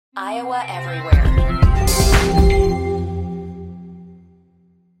Iowa Everywhere.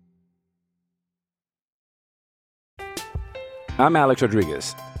 I'm Alex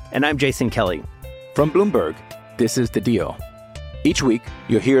Rodriguez. And I'm Jason Kelly. From Bloomberg, this is The Deal. Each week,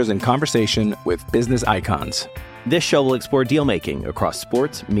 you'll hear us in conversation with business icons. This show will explore deal-making across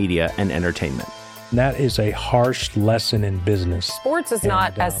sports, media, and entertainment. That is a harsh lesson in business. Sports is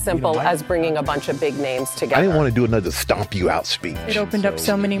not as simple as bringing a bunch of big names together. I didn't want to do another stomp you out speech. It opened up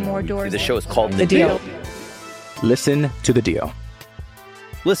so many more doors. The show is called The Deal. Listen to The Deal.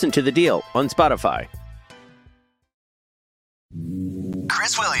 Listen to The Deal on Spotify.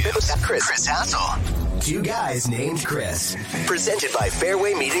 Chris Williams, Chris Hassel. Two guys named Chris. Presented by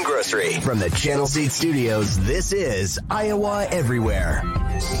Fairway Meat and Grocery. From the Channel Seed Studios, this is Iowa Everywhere.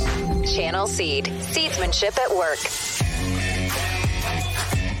 Channel Seed. Seedsmanship at work.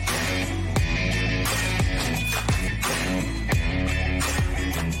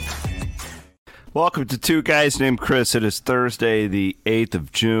 Welcome to Two Guys Named Chris. It is Thursday, the 8th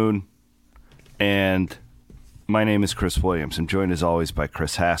of June, and my name is Chris Williams. I'm joined as always by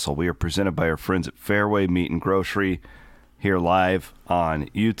Chris Hassel. We are presented by our friends at Fairway Meat and Grocery, here live on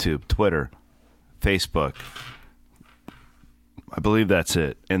YouTube, Twitter, Facebook. I believe that's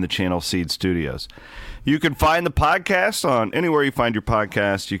it, and the Channel Seed Studios. You can find the podcast on anywhere you find your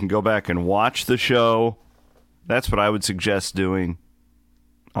podcast. You can go back and watch the show. That's what I would suggest doing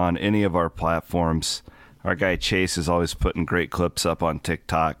on any of our platforms. Our guy Chase is always putting great clips up on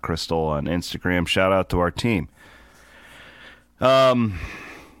TikTok, Crystal on Instagram. Shout out to our team. I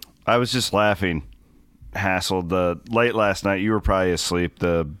was just laughing, Hassel. Late last night, you were probably asleep.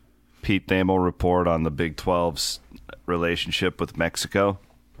 The Pete Thamel report on the Big 12's relationship with Mexico.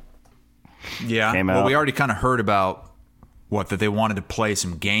 Yeah, well, we already kind of heard about that they wanted to play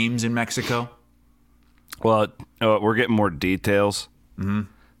some games in Mexico. Well, we're getting more details,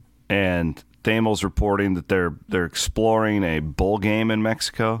 and Thamel's reporting that they're exploring a bowl game in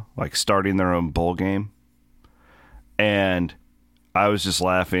Mexico, like starting their own bowl game. And I was just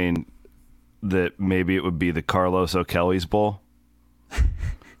laughing that maybe it would be the Carlos O'Kelly's Bowl.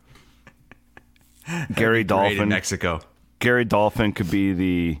 Gary Dolphin in Mexico. Gary Dolphin could be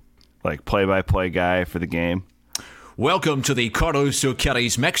the play-by-play guy for the game. Welcome to the Carlos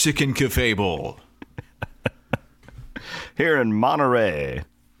O'Kelly's Mexican Cafe Bowl. Here in Monterrey,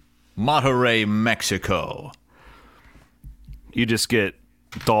 Mexico. You just get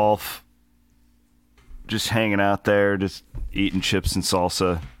Dolph just hanging out there, just eating chips and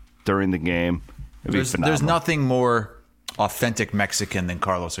salsa during the game. There's nothing more authentic Mexican than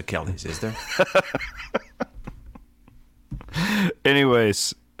Carlos O'Kelly's, is there?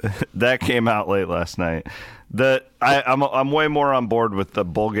 Anyways, that came out late last night. I'm way more on board with the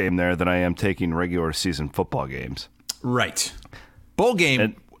bowl game there than I am taking regular season football games. Right. Bowl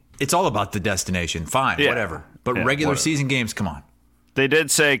game, it's all about the destination. Fine, whatever. But regular season games, come on. They did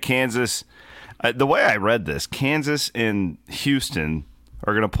say Kansas. The way I read this, Kansas and Houston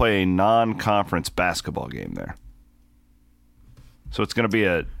are going to play a non-conference basketball game there. So it's going to be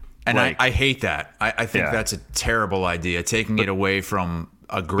I hate that. I think that's a terrible idea, taking it away from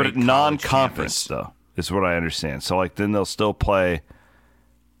a great But non-conference, though, is what I understand. So, then they'll still play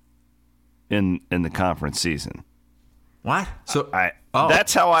in the conference season. What? So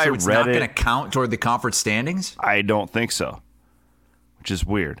that's how I read it. It's not going to count toward the conference standings? I don't think so, which is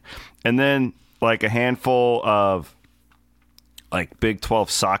weird. And then, a handful of Big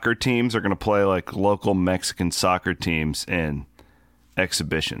 12 soccer teams are going to play local Mexican soccer teams in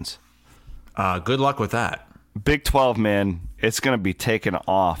exhibitions. Good luck with that. Big 12, man, it's going to be taken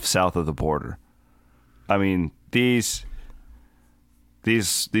off south of the border. I mean, these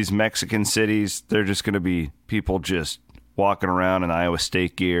Mexican cities, they're just going to be people just walking around in Iowa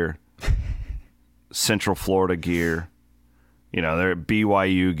State gear, Central Florida gear, they're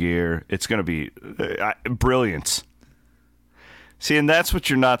BYU gear. It's going to be brilliance. See, and that's what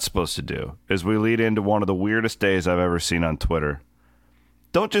you're not supposed to do, as we lead into one of the weirdest days I've ever seen on Twitter.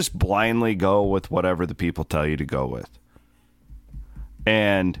 Don't just blindly go with whatever the people tell you to go with.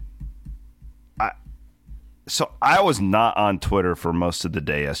 And I was not on Twitter for most of the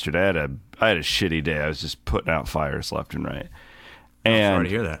day yesterday. I had a shitty day. I was just putting out fires left and right. And I'm sorry to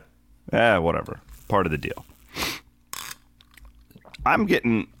hear that. Whatever. Part of the deal. I'm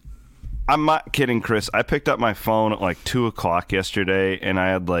not kidding, Chris. I picked up my phone at 2 o'clock yesterday, and I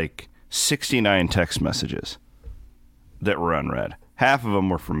had 69 text messages that were unread. Half of them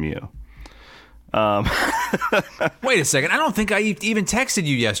were from you. Wait a second. I don't think I even texted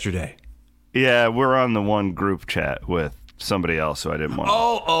you yesterday. Yeah, we're on the one group chat with somebody else who I didn't want.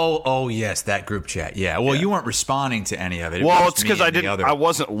 Oh, yes, that group chat. Yeah. Well, you weren't responding to any of it. Well, it's because I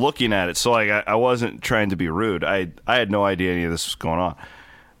wasn't looking at it, so I wasn't trying to be rude. I had no idea any of this was going on.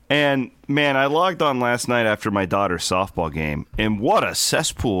 And man, I logged on last night after my daughter's softball game, and what a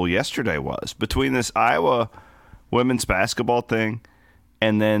cesspool yesterday was between this Iowa women's basketball thing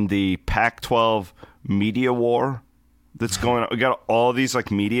and then the Pac-12 media war that's going on. We got all these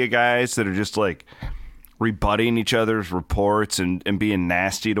like media guys that are just like rebutting each other's reports and being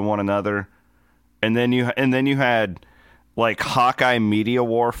nasty to one another. And then you had like Hawkeye media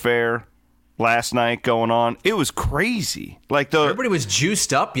warfare last night going on. It was crazy. Like everybody was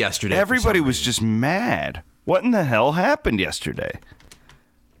juiced up yesterday. Everybody was just mad. What in the hell happened yesterday?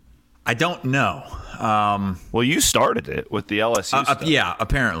 I don't know. Well, you started it with the LSU stuff. Yeah,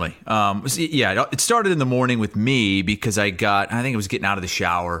 apparently. It started in the morning with me because I think it was getting out of the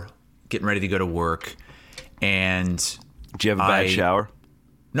shower, getting ready to go to work. And did you have a bad shower?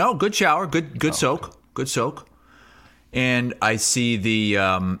 No, good shower, good soak. And I see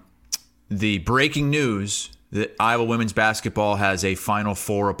the breaking news that Iowa women's basketball has a Final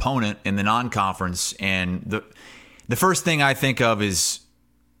Four opponent in the non-conference, and the first thing I think of is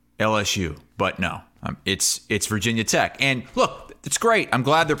LSU, but no, it's Virginia Tech. And look, it's great. I'm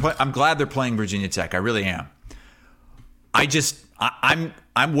glad they're playing Virginia Tech. I really am.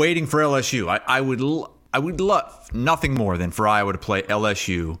 I'm waiting for LSU. I would love nothing more than for Iowa to play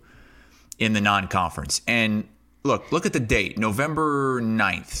LSU in the non-conference. And look at the date, November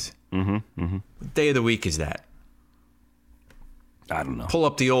 9th. What day of the week is that? I don't know. Pull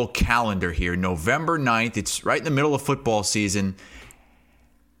up the old calendar here. November 9th. It's right in the middle of football season.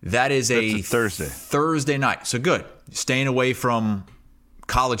 That's a Thursday. Thursday night. So good. Staying away from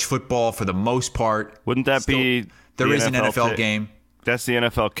college football for the most part. Wouldn't that be there is an NFL game. That's the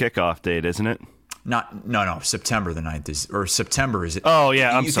NFL kickoff date, isn't it? No. September the 9th or September is it? Oh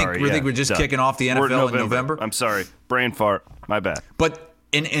yeah, I'm sorry. You think we're just kicking off the NFL in November? I'm sorry, brain fart. My bad. But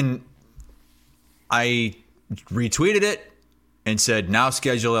in I retweeted it and said now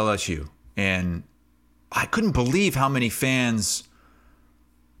schedule LSU, and I couldn't believe how many fans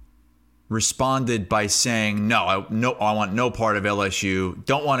responded by saying no. I want no part of LSU.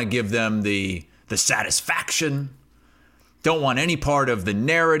 Don't want to give them the satisfaction. Don't want any part of the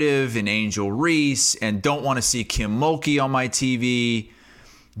narrative in Angel Reese, and don't want to see Kim Mulkey on my TV.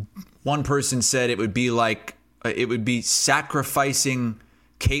 One person said it would be sacrificing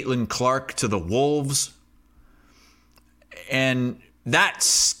Caitlin Clark to the Wolves. And that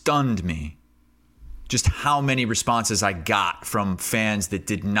stunned me. Just how many responses I got from fans that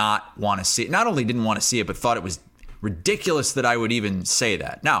did not want to see it. Not only didn't want to see it, but thought it was ridiculous that I would even say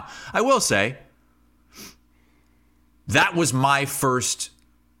that. Now, I will say, that was my first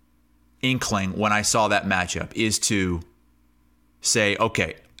inkling when I saw that matchup, is to say,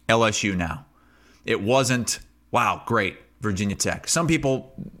 okay, LSU now. It wasn't, wow, great, Virginia Tech. Some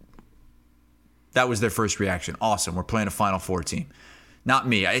people, that was their first reaction. Awesome, we're playing a Final Four team. Not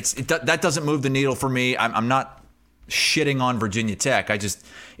me. That doesn't move the needle for me. I'm not shitting on Virginia Tech.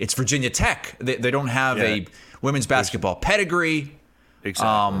 It's Virginia Tech. They don't have a women's basketball pedigree.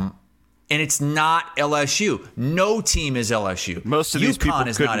 Exactly. And it's not LSU. No team is LSU. Most of these people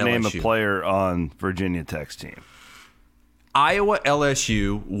couldn't name a player on Virginia Tech's team. Iowa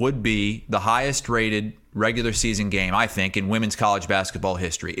LSU would be the highest rated regular season game, I think, in women's college basketball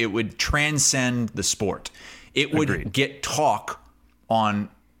history. It would transcend the sport. It would get talk on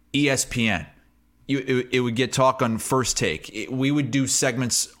ESPN. It would get talk on First Take. We would do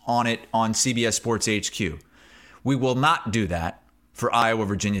segments on it on CBS Sports HQ. We will not do that for Iowa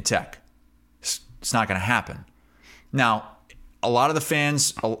Virginia Tech. It's not going to happen. Now, a lot of the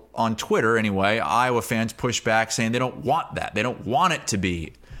fans on Twitter, anyway, Iowa fans push back saying they don't want that. They don't want it to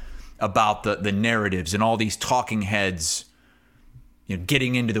be about the narratives and all these talking heads,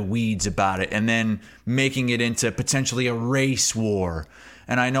 getting into the weeds about it and then making it into potentially a race war.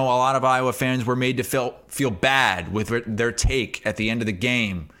 And I know a lot of Iowa fans were made to feel bad with their take at the end of the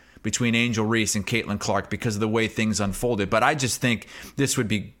game between Angel Reese and Caitlin Clark because of the way things unfolded. But I just think this would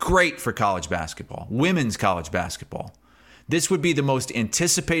be great for college basketball, women's college basketball. This would be the most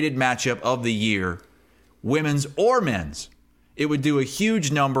anticipated matchup of the year, women's or men's. It would do a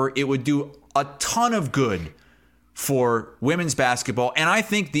huge number. It would do a ton of good for women's basketball, and I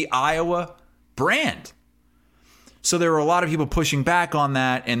think the Iowa brand. So there were a lot of people pushing back on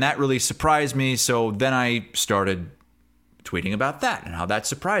that, and that really surprised me. So then I started tweeting about that and how that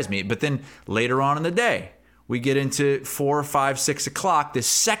surprised me. But then later on in the day, we get into 4, 5, 6 o'clock, this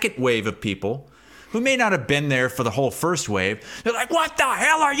second wave of people who may not have been there for the whole first wave, they're like, what the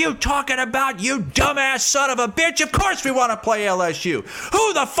hell are you talking about, you dumbass son of a bitch? Of course we want to play LSU.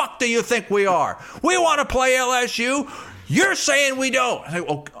 Who the fuck do you think we are? We want to play LSU. You're saying we don't. I say,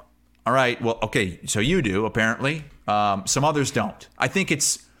 well, all right, well, okay, so you do, apparently. Some others don't. I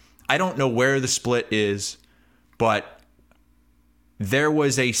don't know where the split is, but there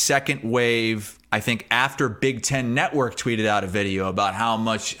was a second wave, I think, after Big Ten Network tweeted out a video about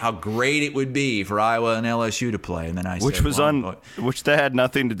how great it would be for Iowa and LSU to play, and then I said, which that had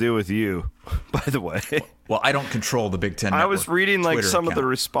nothing to do with you, by the way. Well, I don't control the Big Ten Network. I was reading Twitter some account. of the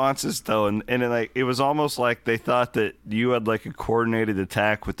responses though, and it was almost like they thought that you had like a coordinated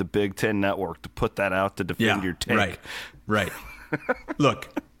attack with the Big Ten Network to put that out to defend your take. Right. Look,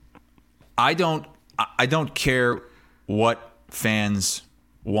 I don't care what fans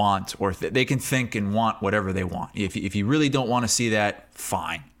want, or they can think and want whatever they want. If you really don't want to see that,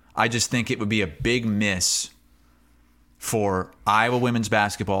 fine. I just think it would be a big miss for Iowa women's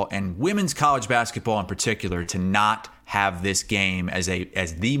basketball and women's college basketball in particular to not have this game as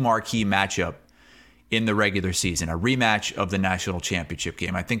the marquee matchup in the regular season, a rematch of the national championship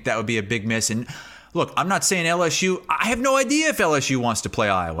game. I think that would be a big miss. And look, I'm not saying LSU. I have no idea if LSU wants to play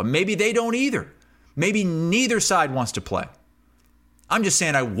Iowa. Maybe they don't either. Maybe neither side wants to play. I'm just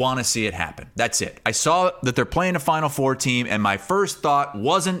saying I want to see it happen. That's it. I saw that they're playing a Final Four team, and my first thought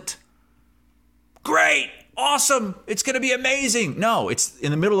wasn't, great, awesome, it's going to be amazing. No, it's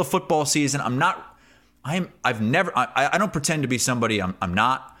in the middle of football season. I don't pretend to be somebody I'm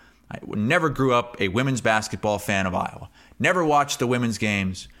not. I never grew up a women's basketball fan of Iowa. Never watched the women's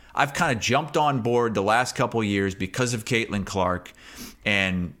games. I've kind of jumped on board the last couple of years because of Caitlin Clark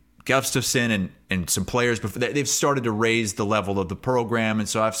and Gustafson and some players before. They've started to raise the level of the program, and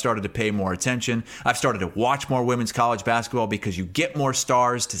so I've started to pay more attention. I've started to watch more women's college basketball because you get more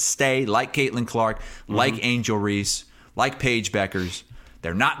stars to stay, like Caitlin Clark, like Angel Reese, like Paige Beckers.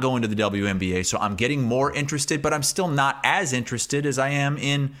 They're not going to the WNBA, so I'm getting more interested, but I'm still not as interested as I am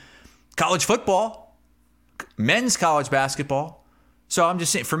in college football, men's college basketball. So I'm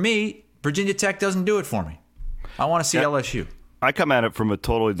just saying, for me, Virginia Tech doesn't do it for me. I want to see LSU. I come at it from a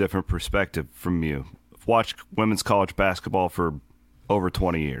totally different perspective from you. I've watched women's college basketball for over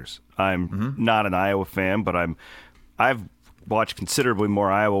 20 years. I'm not an Iowa fan, but I've watched considerably more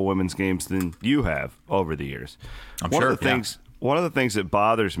Iowa women's games than you have over the years. One of the things that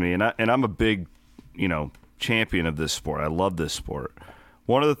bothers me, and I'm a big, champion of this sport. I love this sport.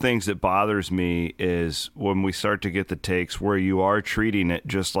 One of the things that bothers me is when we start to get the takes where you are treating it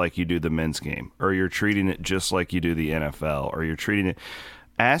just like you do the men's game, or you're treating it just like you do the NFL, or you're treating it.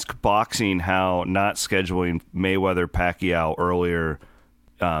 Ask boxing how not scheduling Mayweather-Pacquiao earlier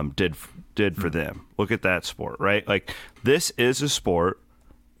did for them. Look at that sport, right? Like, this is a sport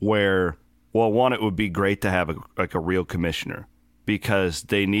where, well, one, it would be great to have a real commissioner because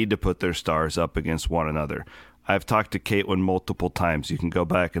they need to put their stars up against one another. I've talked to Caitlin multiple times. You can go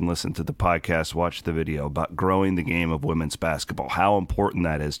back and listen to the podcast, watch the video about growing the game of women's basketball, how important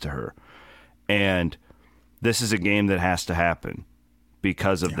that is to her. And this is a game that has to happen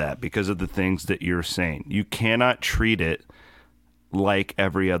because of that, because of the things that you're saying. You cannot treat it like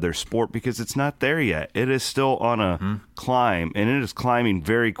every other sport because it's not there yet. It is still on a climb, and it is climbing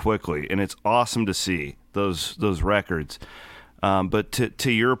very quickly, and it's awesome to see those records. But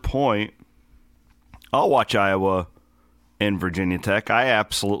to your point, I'll watch Iowa and Virginia Tech. I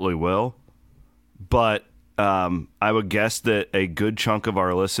absolutely will. But I would guess that a good chunk of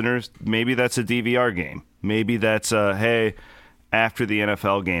our listeners, maybe that's a DVR game. Maybe that's hey, after the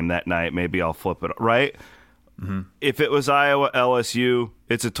NFL game that night, maybe I'll flip it, right? If it was Iowa, LSU,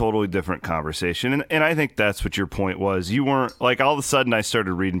 it's a totally different conversation. And I think that's what your point was. You weren't, like, all of a sudden I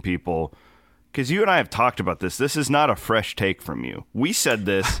started reading people, because you and I have talked about this. This is not a fresh take from you. We said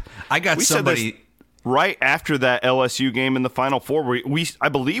this. Said this right after that LSU game in the Final Four. I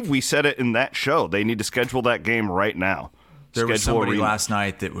believe we said it in that show. They need to schedule that game right now. There was somebody last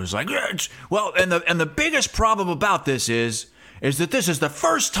night that was like, well, and the biggest problem about this is that this is the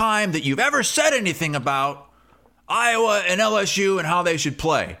first time that you've ever said anything about Iowa and LSU and how they should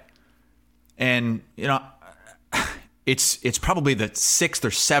play. And, it's probably the 6th or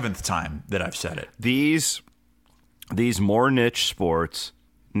 7th time that I've said it. These more niche sports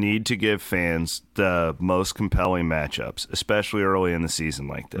need to give fans the most compelling matchups, especially early in the season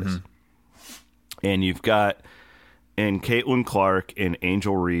like this. And you've got in Caitlin Clark and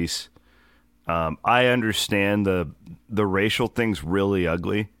Angel Reese. I understand the racial thing's really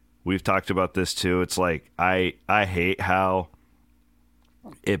ugly. We've talked about this too. It's like I hate how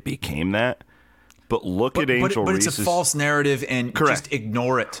it became that. But look at Angel Reese. But it's a false narrative, and just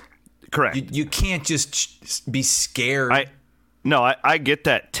ignore it. Correct. You can't just be scared. I get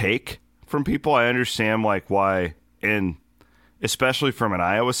that take from people. I understand why, and especially from an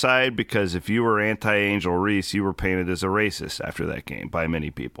Iowa side, because if you were anti-Angel Reese, you were painted as a racist after that game by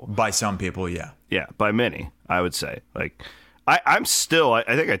many people. By some people, yeah. Yeah, by many, I would say. I'm still, I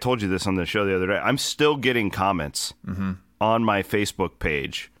think I told you this on the show the other day, I'm still getting comments on my Facebook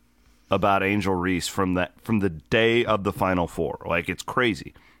page about Angel Reese from the day of the Final Four. It's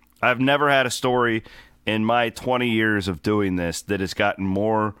crazy. I've never had a story in my 20 years of doing this that has gotten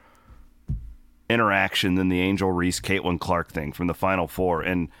more interaction than the Angel Reese Caitlin Clark thing from the Final Four,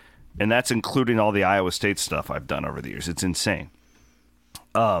 and that's including all the Iowa State stuff I've done over the years. It's insane.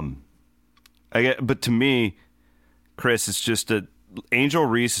 But to me, Chris, it's just that Angel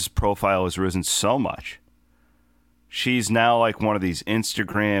Reese's profile has risen so much. She's now one of these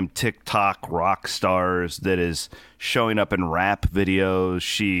Instagram, TikTok rock stars that is showing up in rap videos.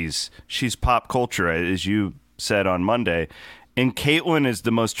 She's pop culture, as you said on Monday. And Caitlin is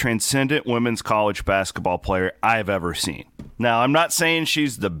the most transcendent women's college basketball player I've ever seen. Now, I'm not saying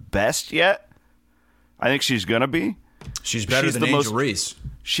she's the best yet. I think she's going to be. She's better than Angel Reese.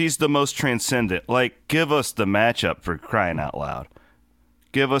 She's the most transcendent. Give us the matchup, for crying out loud.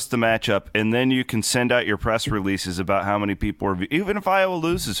 Give us the matchup, and then you can send out your press releases about how many people are. Even if Iowa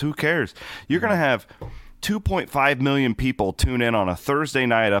loses, who cares? You're going to have 2.5 million people tune in on a Thursday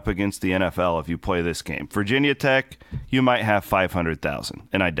night up against the NFL if you play this game. Virginia Tech, you might have 500,000,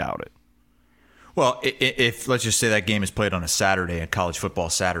 and I doubt it. Well, if let's just say that game is played on a Saturday, a college football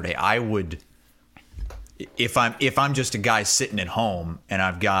Saturday, I would, if I'm just a guy sitting at home and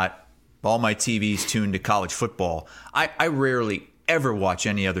I've got all my TVs tuned to college football, I rarely ever watch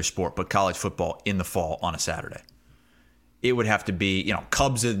any other sport but college football in the fall on a Saturday. It would have to be,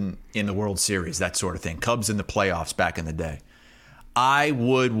 Cubs in the World Series, that sort of thing. Cubs in the playoffs back in the day. I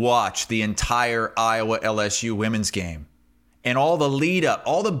would watch the entire Iowa LSU women's game and all the lead up,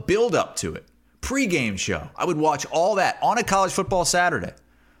 all the build up to it. Pre-game show. I would watch all that on a college football Saturday.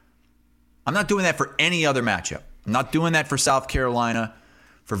 I'm not doing that for any other matchup. I'm not doing that for South Carolina,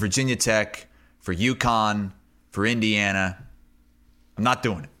 for Virginia Tech, for UConn, for Indiana. I'm not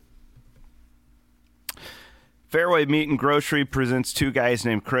doing it. Fairway Meat and Grocery presents two guys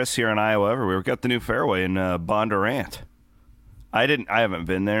named Chris here in Iowa everywhere. We've got the new Fairway in Bondurant. I haven't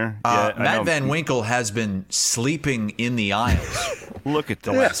been there yet. Matt Van Winkle has been sleeping in the aisles. Look at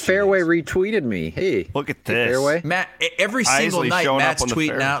this. Yeah, Fairway retweeted me. Hey, look at this. Fairway. Matt, every single night, Matt's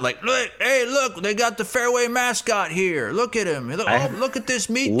tweeting out look, they got the Fairway mascot here. Look at him. Look at this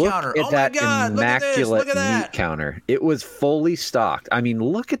meat counter. Look at that immaculate meat counter. It was fully stocked. I mean,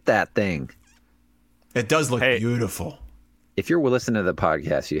 look at that thing. It does look beautiful. If you're listening to the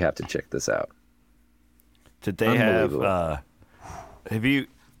podcast, you have to check this out. Did they have? Have you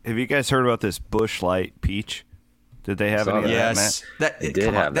guys heard about this Busch Light peach? Did they have any of that, Yes, they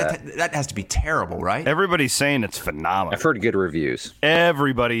did have that. That has to be terrible, right? Everybody's saying it's phenomenal. I've heard good reviews.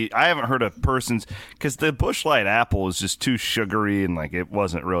 Everybody, I haven't heard a person's, because the Busch Light apple is just too sugary and it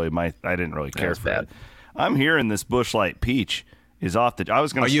wasn't really I didn't really care for it. I'm hearing this Busch Light peach is off the. I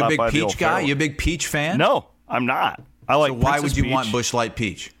was going to stop by the old. Are you a big peach guy? You a big peach fan? No, I'm not. I like. So why Princess would you Peach. want Busch Light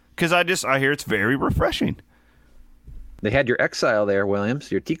peach? Because I hear it's very refreshing. They had your Exile there,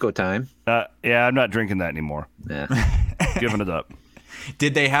 Williams. Your Tico time. Yeah, I'm not drinking that anymore. Yeah, giving it up.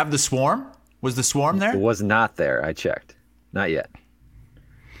 Did they have the Swarm? Was the Swarm there? It was not there. I checked. Not yet.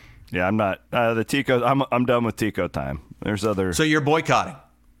 Yeah, I'm not. The Tico. I'm done with Tico time. There's other. So you're boycotting.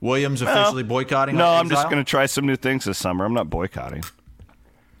 Williams officially boycotting? No, I'm just going to try some new things this summer. I'm not boycotting.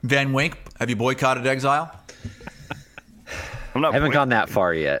 Van Wink, have you boycotted Exile? I haven't gone that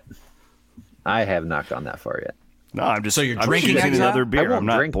far yet. I have not gone that far yet. No, I'm just. So you're drinking another beer. I won't I'm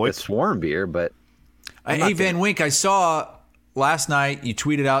not drink the Swarm beer, but. Hey, Van Wink, I saw last night you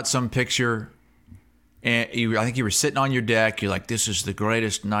tweeted out some picture, and I think you were sitting on your deck. You're like, "This is the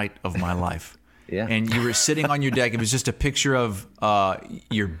greatest night of my life." Yeah. And you were sitting on your deck. It was just a picture of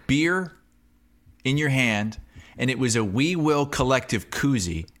your beer in your hand, and it was a We Will Collective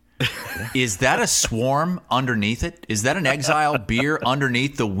koozie. Is that a Swarm underneath it? Is that an Exile beer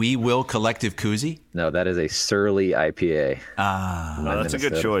underneath the We Will Collective koozie? No, that is a Surly IPA. That's a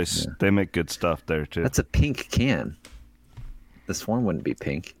good choice. Yeah. They make good stuff there, too. That's a pink can. The Swarm wouldn't be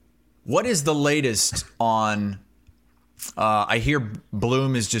pink. What is the latest on... I hear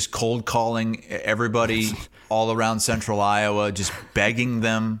Bloom is just cold calling everybody all around Central Iowa, just begging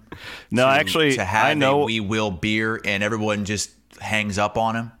them to have a We Will beer, and everyone just hangs up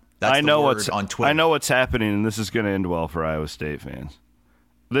on him. That's the word on Twitter. I know what's happening, and this is going to end well for Iowa State fans.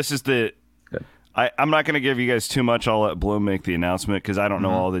 This is I'm not going to give you guys too much. I'll let Bloom make the announcement because I don't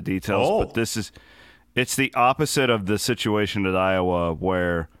know all the details. But it's the opposite of the situation at Iowa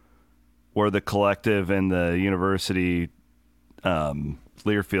where the collective and the university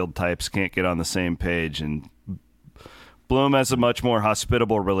Learfield types can't get on the same page. And Bloom has a much more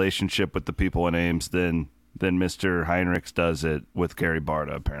hospitable relationship with the people in Ames than Mr. Heinrichs does it with Gary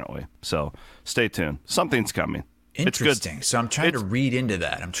Barta, apparently. So stay tuned. Something's coming. Interesting. It's good. So I'm trying to read into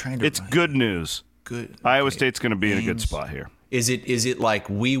that. It's good news. Good. Okay. Iowa State's going to be in a good spot here. Is it like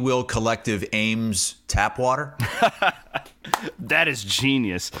We Will Collective Ames tap water? That is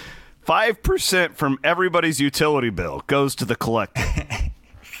genius. 5% from everybody's utility bill goes to the collective.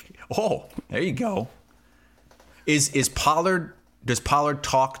 Oh, there you go. Is Pollard? Does Pollard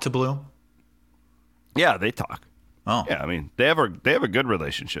talk to Bloom? Yeah, they talk. Oh, yeah. I mean, they have a good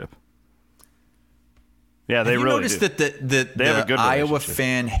relationship. Yeah, they really noticed do. that the Iowa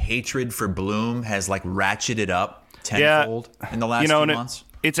fan hatred for Bloom has like ratcheted up tenfold in the last few months?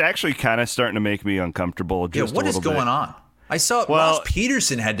 It's actually kind of starting to make me uncomfortable. Just what is going on? I saw Ross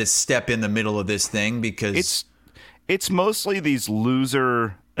Peterson had to step in the middle of this thing because it's mostly these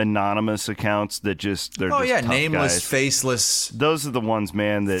loser anonymous accounts that they're just nameless, guys. Faceless. Those are the ones,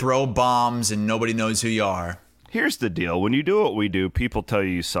 man, that throw bombs and nobody knows who you are. Here's the deal: when you do what we do, people tell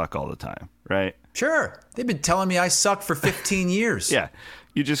you suck all the time, right? Sure, they've been telling me I suck for 15 years. Yeah,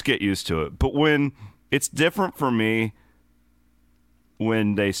 you just get used to it. But when it's different for me,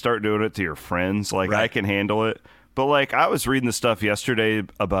 when they start doing it to your friends, like I can handle it. But like I was reading the stuff yesterday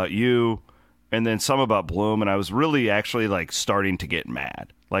about you, and then some about Bloom, and I was really actually like starting to get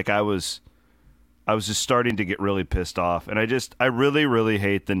mad. Like I was just starting to get really pissed off, and I really, really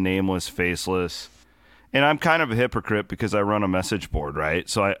hate the nameless, faceless. And I'm kind of a hypocrite because I run a message board, right?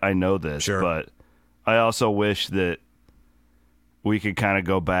 So I know this, but I also wish that we could kind of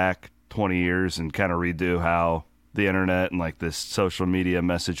go back 20 years and kind of redo how the internet and like this social media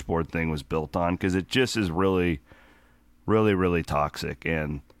message board thing was built on, because it just is really, really, really toxic.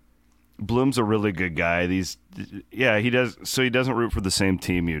 And Bloom's a really good guy. He doesn't root for the same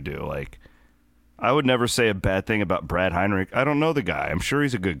team you do. Like, I would never say a bad thing about Brad Heinrich. I don't know the guy. I'm sure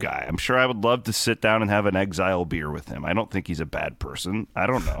he's a good guy. I'm sure I would love to sit down and have an exile beer with him. I don't think he's a bad person. I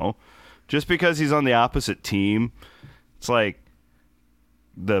don't know. Just because he's on the opposite team, it's like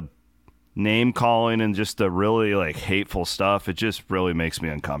the name calling and just the really like hateful stuff. It just really makes me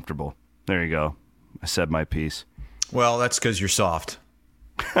uncomfortable. There you go. I said my piece. Well, that's because you're soft.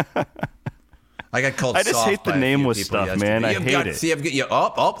 I got called. I just hate the nameless stuff, yesterday. man. I hate it. You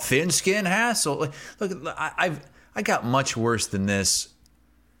up, thin skin hassle. Look, I got much worse than this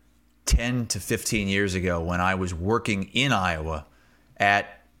 10 to 15 years ago when I was working in Iowa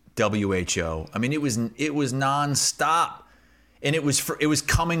at WHO. I mean, it was nonstop, and it was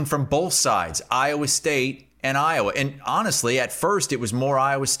coming from both sides, Iowa State and Iowa. And honestly, at first, it was more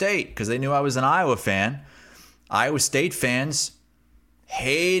Iowa State because they knew I was an Iowa fan. Iowa State fans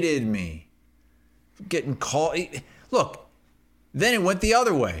hated me. Getting called. Look, then it went the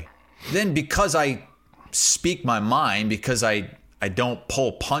other way. Then because I speak my mind, because I don't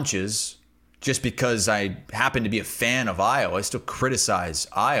pull punches, just because I happen to be a fan of Iowa, I still criticize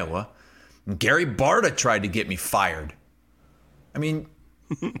Iowa. And Gary Barta tried to get me fired. I mean,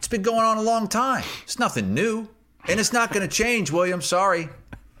 it's been going on a long time. It's nothing new. And it's not going to change, William. Sorry.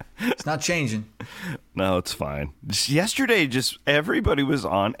 It's not changing. No, it's fine. Yesterday, everybody was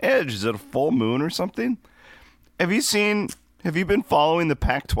on edge. Is it a full moon or something? Have you been following the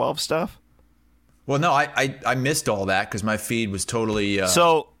Pac-12 stuff? Well, no, I missed all that because my feed was totally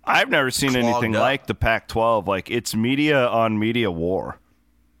So I've never seen anything up. like the Pac-12. Like, it's media on media war.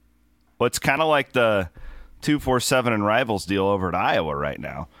 Well, it's kind of like the 247 and Rivals deal over at Iowa right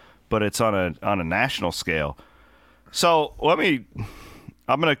now, but it's on a national scale. So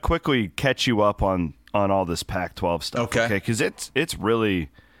I'm going to quickly catch you up on all this Pac-12 stuff, okay? Because it's really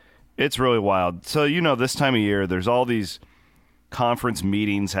wild. So, this time of year, there's all these conference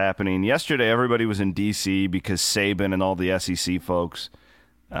meetings happening. Yesterday, everybody was in D.C. because Saban and all the SEC folks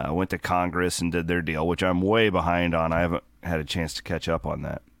went to Congress and did their deal, which I'm way behind on. I haven't had a chance to catch up on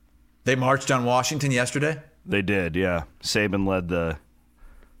that. They marched on Washington yesterday? They did, yeah. Saban led the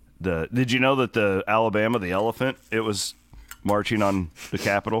did you know that the Alabama, the elephant, it was marching on the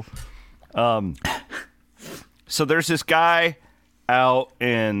Capitol? So there's this guy out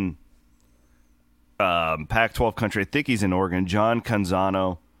in Pac-12 country. I think he's in Oregon, John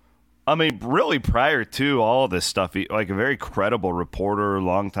Canzano. I mean, really prior to all this stuff, like a very credible reporter,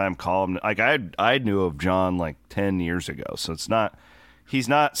 longtime columnist. Like I knew of John like 10 years ago. So he's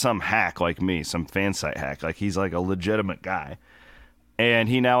not some hack like me, some fan site hack. Like he's like a legitimate guy. And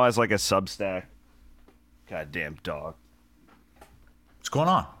he now has like a Substack. Goddamn dog. What's going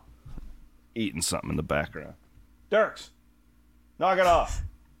on? Eating something in the background. Dirks, knock it off.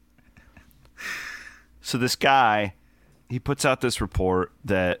 So this guy, he puts out this report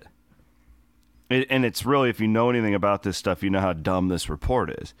that, and it's really, if you know anything about this stuff, you know how dumb this report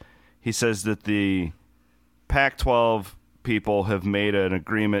is. He says that the Pac-12 people have made an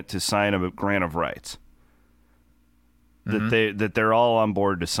agreement to sign a grant of rights. That they're all on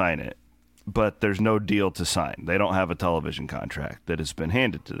board to sign it, but there's no deal to sign. They don't have a television contract that has been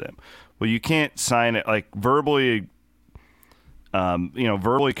handed to them. Well, you can't sign it like verbally,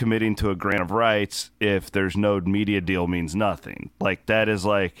 verbally committing to a grant of rights if there's no media deal means nothing. Like that is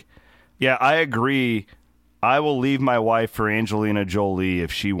like, yeah, I agree. I will leave my wife for Angelina Jolie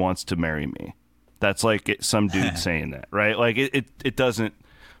if she wants to marry me. That's like some dude saying that, right? Like it doesn't.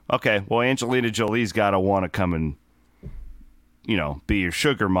 Okay, well, Angelina Jolie's got to want to come and, be your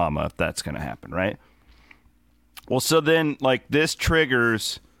sugar mama if that's going to happen, right? Well, so then, like, this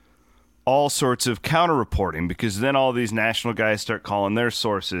triggers all sorts of counter-reporting because then all these national guys start calling their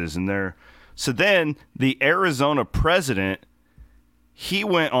sources and so then the Arizona president, he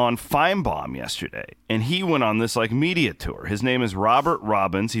went on Feinbaum yesterday, and he went on this, like, media tour. His name is Robert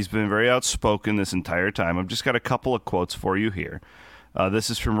Robbins. He's been very outspoken this entire time. I've just got a couple of quotes for you here. This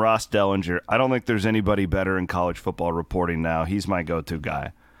is from Ross Dellinger. I don't think there's anybody better in college football reporting now. He's my go-to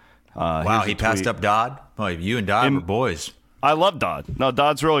guy. Wow, he passed up Dodd? Oh, you and Dodd were boys. I love Dodd. No,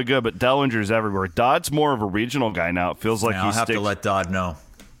 Dodd's really good, but Dellinger's everywhere. Dodd's more of a regional guy now. It feels like I'll have to let Dodd know.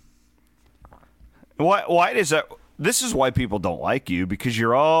 Why does that? This is why people don't like you, because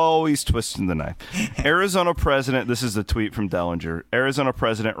you're always twisting the knife. Arizona president, this is the tweet from Dellinger. Arizona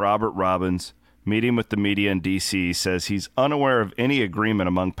president Robert Robbins, meeting with the media in D.C., says he's unaware of any agreement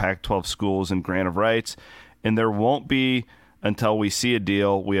among Pac-12 schools and grant of rights, and there won't be until we see a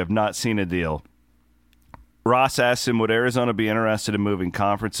deal. We have not seen a deal. Ross asks him, would Arizona be interested in moving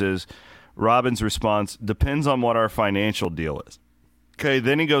conferences? Robbins responds, depends on what our financial deal is. Okay,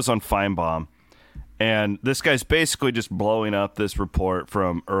 then he goes on Feinbaum, and this guy's basically just blowing up this report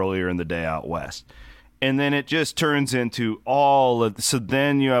from earlier in the day out west. And then it just turns into so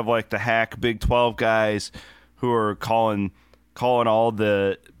then you have like the hack Big 12 guys who are calling all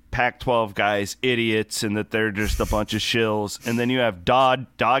the Pac-12 guys idiots and that they're just a bunch of shills. And then you have Dodd.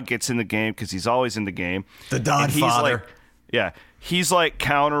 Dodd gets in the game because he's always in the game. The Dodd father. He's like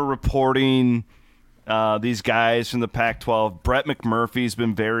counter-reporting these guys from the Pac-12. Brett McMurphy's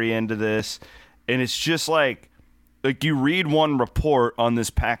been very into this. And it's just like you read one report on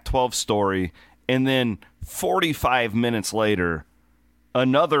this Pac-12 story, and then 45 minutes later,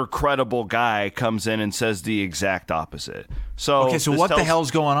 another credible guy comes in and says the exact opposite. So what the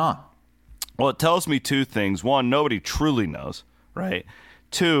hell's going on? Well, it tells me two things. One, nobody truly knows, right?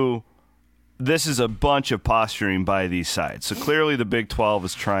 Two, this is a bunch of posturing by these sides. So clearly the Big 12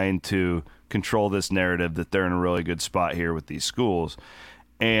 is trying to control this narrative that they're in a really good spot here with these schools.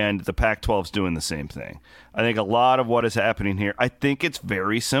 And the Pac-12 is doing the same thing. I think a lot of what is happening here, I think it's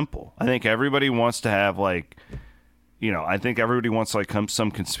very simple. I think everybody wants to have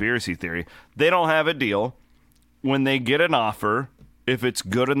some conspiracy theory. They don't have a deal. When they get an offer, if it's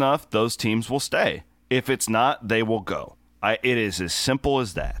good enough, those teams will stay. If it's not, they will go. It is as simple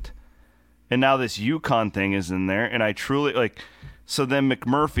as that. And now this UConn thing is in there, and I truly so then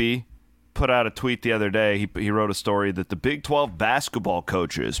McMurphy put out a tweet the other day. He wrote a story that the Big 12 basketball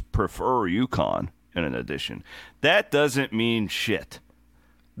coaches prefer UConn in an addition. That doesn't mean shit.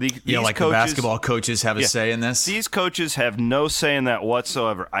 The basketball coaches have a say in this? These coaches have no say in that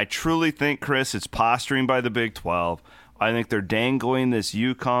whatsoever. I truly think, Chris, it's posturing by the Big 12. I think they're dangling this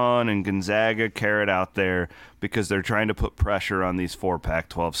UConn and Gonzaga carrot out there because they're trying to put pressure on these 4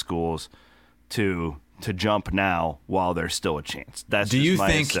 Pac-12 schools to jump now while there's still a chance. That's just my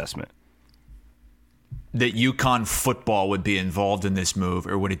assessment. That UConn football would be involved in this move,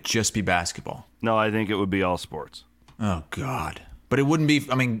 or would it just be basketball? No, I think it would be all sports. Oh, God. But it wouldn't be,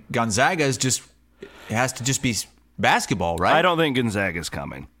 Gonzaga has to just be basketball, right? I don't think Gonzaga's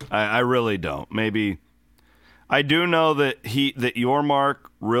coming. I really don't. Maybe. I do know that Yormark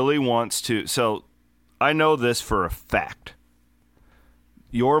really wants to. So I know this for a fact.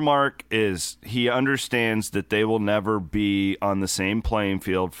 Yormark he understands that they will never be on the same playing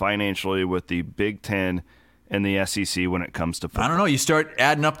field financially with the Big Ten and the SEC when it comes to football. I don't know. You start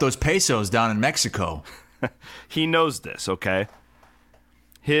adding up those pesos down in Mexico. He knows this, okay?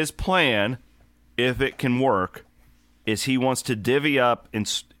 His plan, if it can work, is he wants to divvy up,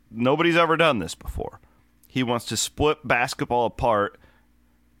 and nobody's ever done this before. He wants to split basketball apart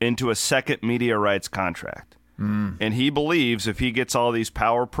into a second media rights contract. And he believes if he gets all these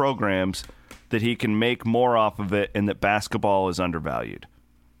power programs that he can make more off of it and that basketball is undervalued.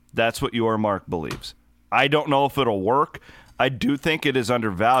 That's what Yormark believes. I don't know if it'll work. I do think it is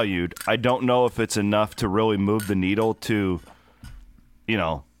undervalued. I don't know if it's enough to really move the needle to,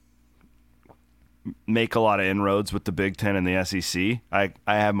 make a lot of inroads with the Big Ten and the SEC. I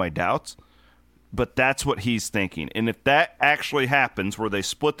have my doubts. But that's what he's thinking. And if that actually happens, where they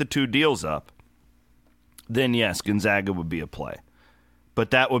split the two deals up, then yes, Gonzaga would be a play.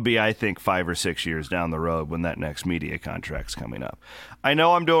 But that would be, I think, 5 or 6 years down the road when that next media contract's coming up. I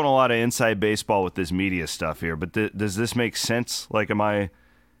know I'm doing a lot of inside baseball with this media stuff here, but does this make sense? Like, My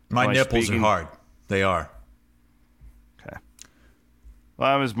nipples are hard. They are. Okay. Well,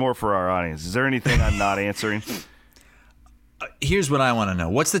 I was more for our audience. Is there anything I'm not answering? Here's what I want to know.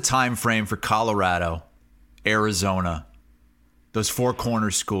 What's the time frame for Colorado, Arizona, those Four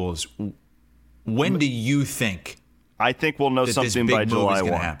Corners schools? When do you think? I think we'll know something by July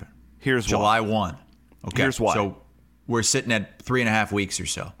 1. Happen? Here's July why. 1. Okay. Here's why. So we're sitting at 3.5 weeks or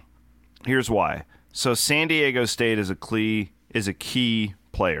so. Here's why. So San Diego State is a key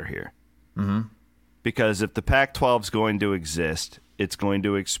player here. Mm-hmm. Because if the Pac-12 is going to exist, it's going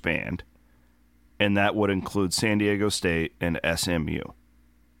to expand, and that would include San Diego State and SMU.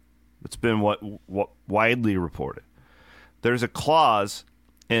 It's been what widely reported. There's a clause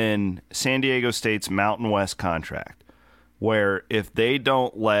in San Diego State's Mountain West contract where if they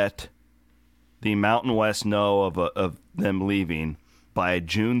don't let the Mountain West know of them leaving by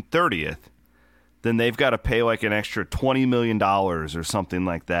June 30th, then they've got to pay like an extra $20 million or something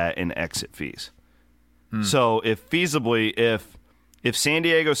like that in exit fees. So if San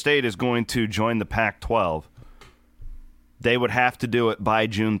Diego State is going to join the Pac-12, they would have to do it by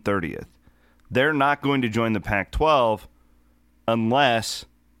June 30th. They're not going to join the Pac-12 unless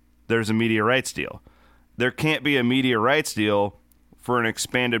there's a media rights deal. There can't be a media rights deal for an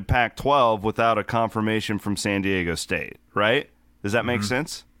expanded Pac-12 without a confirmation from San Diego State, right? Does that make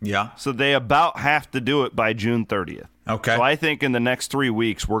sense? Yeah. So they about have to do it by June 30th. Okay. So I think in the next 3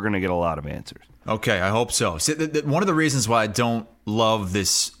 weeks, we're going to get a lot of answers. Okay, I hope so. See, one of the reasons why I don't love the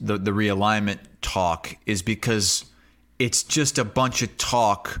realignment talk is because it's just a bunch of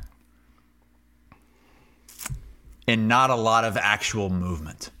talk and not a lot of actual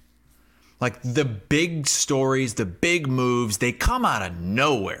movement. Like the big stories, the big moves, they come out of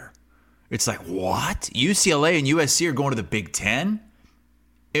nowhere. It's like, what? UCLA and USC are going to the Big Ten?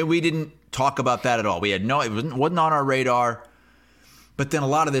 And we didn't talk about that at all. We had it wasn't on our radar. But then a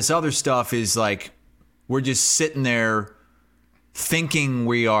lot of this other stuff is like we're just sitting there thinking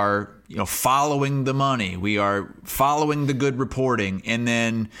we are, following the money. We are following the good reporting. And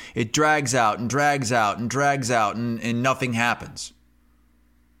then it drags out and drags out and drags out and nothing happens.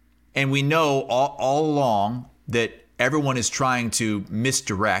 And we know all along that everyone is trying to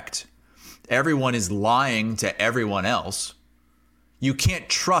misdirect. Everyone is lying to everyone else. You can't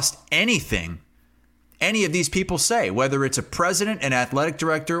trust anything any of these people say, whether it's a president, an athletic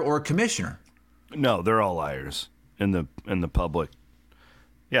director, or a commissioner. No, they're all liars in the public.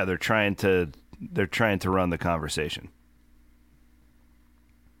 Yeah, they're trying to run the conversation.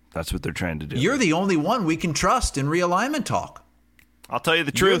 That's what they're trying to do. You're the only one we can trust in realignment talk. I'll tell you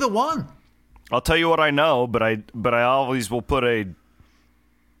the truth. You're the one. I'll tell you what I know, but I always will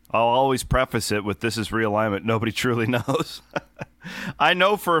I'll always preface it with this is realignment. Nobody truly knows. I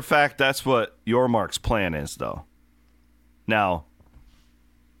know for a fact that's what Yormark's plan is, though. Now,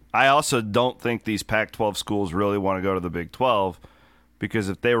 I also don't think these Pac-12 schools really want to go to the Big 12 because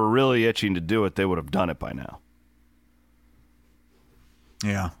if they were really itching to do it, they would have done it by now.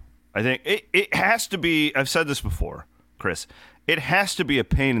 Yeah. I think it has to be, I've said this before, Chris, it has to be a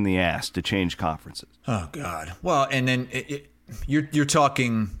pain in the ass to change conferences. Oh, God. Well, and then you're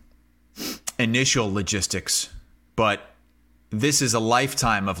talking initial logistics, but this is a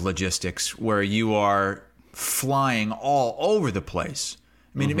lifetime of logistics where you are flying all over the place.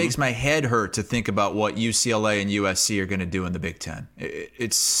 I mean, It makes my head hurt to think about what UCLA and USC are going to do in the Big Ten.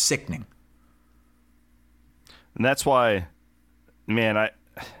 It's sickening. And that's why, man,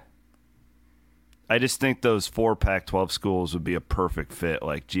 I just think those 4 Pac-12 schools would be a perfect fit,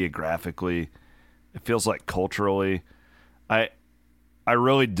 like geographically. It feels like culturally. I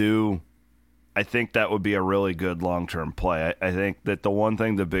really do. I think that would be a really good long-term play. I think that the one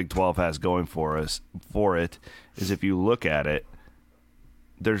thing the Big 12 has going for it is if you look at it,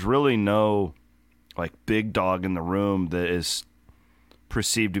 there's really no like big dog in the room that is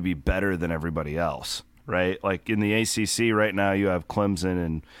perceived to be better than everybody else, right? Like in the ACC right now, you have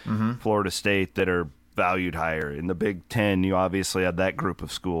Clemson and Florida State that are valued higher. In the Big Ten, you obviously have that group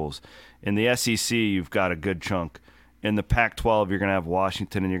of schools. In the SEC, you've got a good chunk. In the Pac-12, you're going to have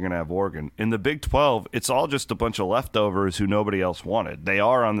Washington and you're going to have Oregon. In the Big 12, it's all just a bunch of leftovers who nobody else wanted. They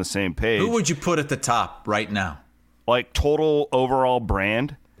are on the same page. Who would you put at the top right now? Like total overall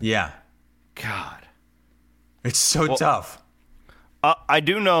brand? Yeah. God. It's so tough. I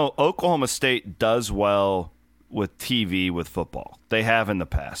do know Oklahoma State does well with TV with football. They have in the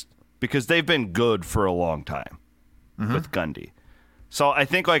past because they've been good for a long time with Gundy. So I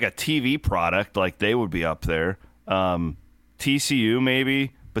think like a TV product, like they would be up there. TCU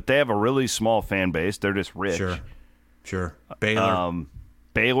maybe, but they have a really small fan base. They're just rich. Sure. Baylor.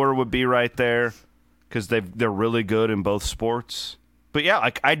 Baylor would be right there because they're really good in both sports. But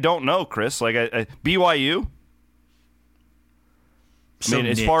yeah, I don't know, Chris. Like BYU. I mean,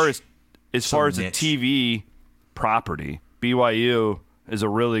 as far as a TV property, BYU is a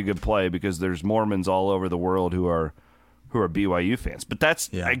really good play because there's Mormons all over the world who are BYU fans. But that's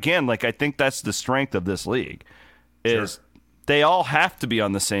again, like I think that's the strength of this league is they all have to be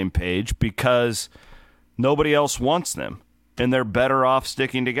on the same page because nobody else wants them, and they're better off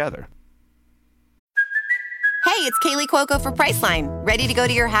sticking together. Hey, it's Kaylee Cuoco for Priceline. Ready to go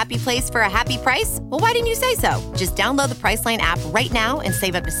to your happy place for a happy price? Well, why didn't you say so? Just download the Priceline app right now and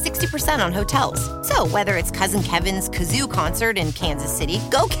save up to 60% on hotels. So whether it's Cousin Kevin's Kazoo Concert in Kansas City,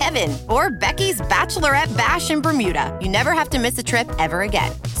 go Kevin, or Becky's Bachelorette Bash in Bermuda, you never have to miss a trip ever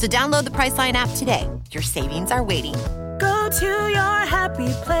again. So download the Priceline app today. Your savings are waiting. Go to your happy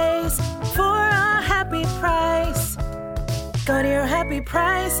place for a happy price. Go to your happy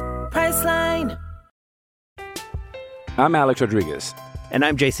price, Priceline. I'm Alex Rodriguez. And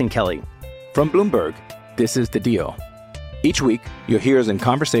I'm Jason Kelly. From Bloomberg, this is The Deal. Each week, you'll hear us in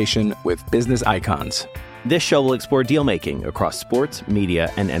conversation with business icons. This show will explore deal-making across sports,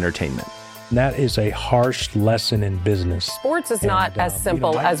 media, and entertainment. That is a harsh lesson in business. Sports is not as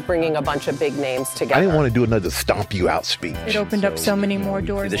simple as bringing a bunch of big names together. I didn't want to do another stomp you out speech. It opened up so many more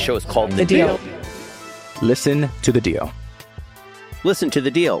doors. The show is called The Deal. Listen to The Deal. Listen to The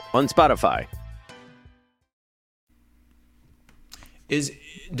Deal on Spotify.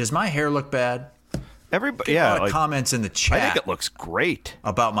 Does my hair look bad? Everybody, a lot of comments in the chat. I think it looks great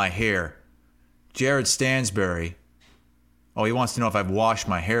about my hair. Jared Stansberry. Oh, he wants to know if I've washed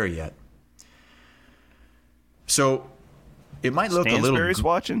my hair yet. So it might look a little. Stansberry's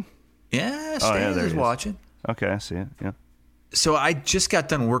watching. Yeah, Stansberry's watching. Okay, I see it. Yeah. So I just got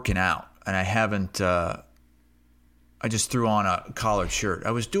done working out, and I haven't. I just threw on a collared shirt.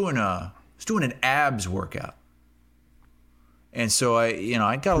 I was doing an abs workout. And so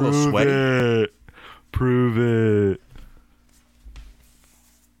I got a little sweaty. Prove it.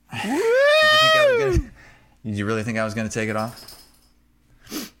 Did you really think I was going to take it off?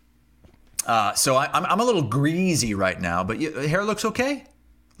 So I'm a little greasy right now, but hair looks okay.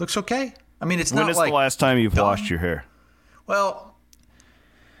 Looks okay. I mean, it's not like. When is the last time you've washed your hair? Well,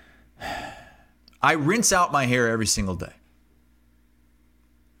 I rinse out my hair every single day.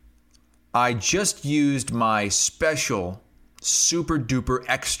 I just used my special super duper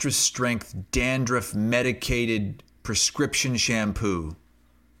extra strength dandruff medicated prescription shampoo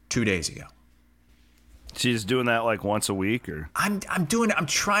 2 days ago. She's doing that like once a week, or I'm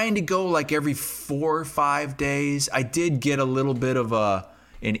trying to go like every 4 or 5 days. I did get a little bit of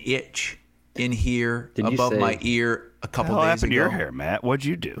an itch in here above my ear a couple days ago. What happened to your hair, Matt? What'd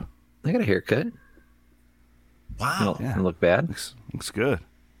you do? I got a haircut. Wow. Doesn't look bad. Looks good.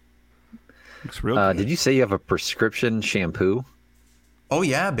 Looks real good. Did you say you have a prescription shampoo? Oh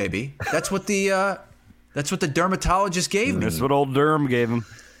yeah, baby. That's what the dermatologist gave me. That's what old Derm gave him.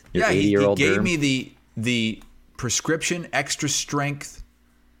 Your he 80-year-old gave Derm? me the prescription extra strength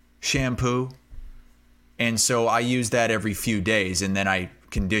shampoo, and so I use that every few days, and then I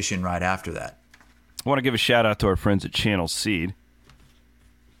condition right after that. I want to give a shout out to our friends at Channel Seed.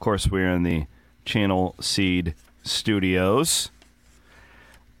 Of course, we're in the Channel Seed studios.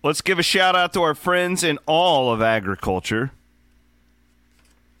 Let's give a shout out to our friends in all of agriculture.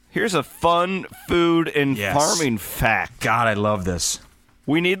 Here's a fun food and farming fact. God, I love this.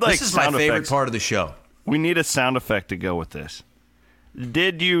 We need this is my favorite part of the show. We need a sound effect to go with this.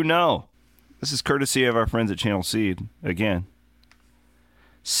 Did you know? This is courtesy of our friends at Channel Seed. Again,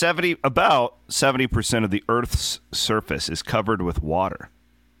 about 70% of the Earth's surface is covered with water.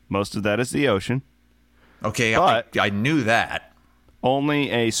 Most of that is the ocean. Okay, but I knew that. Only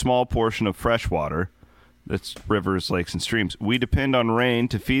a small portion of fresh water. That's rivers, lakes, and streams. We depend on rain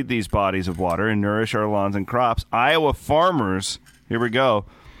to feed these bodies of water and nourish our lawns and crops. Iowa farmers, here we go,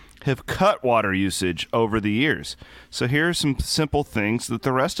 have cut water usage over the years. So here are some simple things that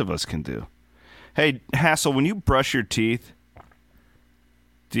the rest of us can do. Hey, Hassel, when you brush your teeth,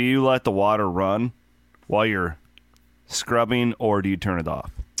 do you let the water run while you're scrubbing, or do you turn it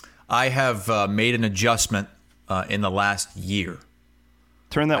off? I have made an adjustment in the last year.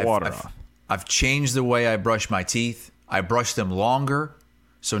 Turn that water off. I've changed the way I brush my teeth. I brush them longer,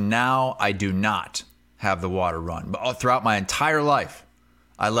 so now I do not have the water run. But throughout my entire life,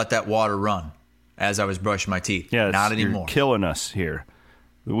 I let that water run as I was brushing my teeth. Yeah, not anymore. You're killing us here.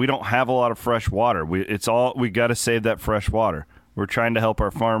 We don't have a lot of fresh water. We got to save that fresh water. We're trying to help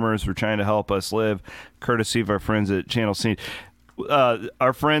our farmers. We're trying to help us live, courtesy of our friends at Channel Seed.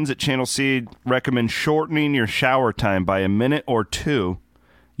 Our friends at Channel Seed recommend shortening your shower time by a minute or two.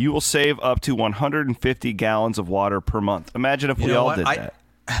 You will save up to 150 gallons of water per month. Imagine if we all did that.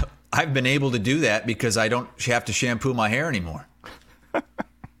 I've been able to do that because I don't have to shampoo my hair anymore.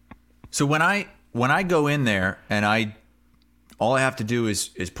 So when I go in there and all I have to do is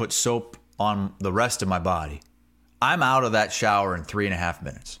put soap on the rest of my body, I'm out of that shower in 3.5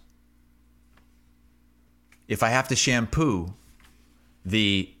 minutes. If I have to shampoo,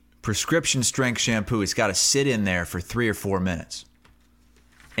 the prescription strength shampoo, it's got to sit in there for 3 or 4 minutes.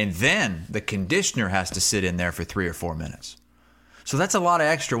 And then the conditioner has to sit in there for 3 or 4 minutes. So that's a lot of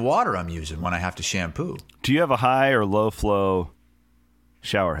extra water I'm using when I have to shampoo. Do you have a high or low flow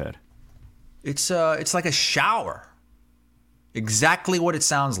shower head? It's like a shower. Exactly what it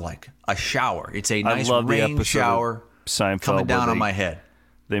sounds like. A shower. It's a nice rain shower coming down on my head.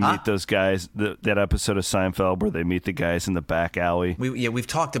 They meet those guys, that episode of Seinfeld where they meet the guys in the back alley. We've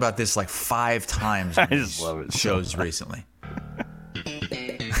talked about this like 5 times on these shows recently.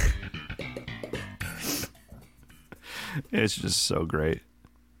 It's just so great.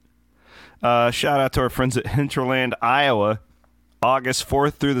 Shout out to our friends at Hinterland, Iowa, August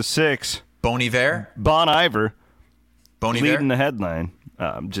 4th through the 6th. Bon Iver? Bon Iver. Bon Iver? Leading the headline.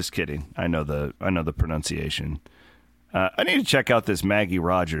 Just kidding. I know the pronunciation. I need to check out this Maggie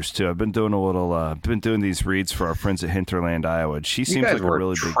Rogers too. I've been doing these reads for our friends at Hinterland, Iowa. She seems like a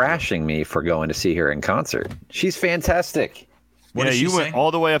really big. You guys were trashing me for going to see her in concert. She's fantastic. You went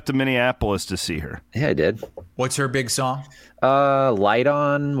all the way up to Minneapolis to see her. Yeah, I did. What's her big song? Light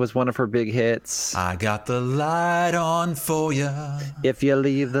On was one of her big hits. I got the light on for ya. If you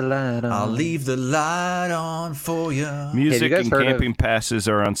leave the light on. I'll leave the light on for ya. Music and camping passes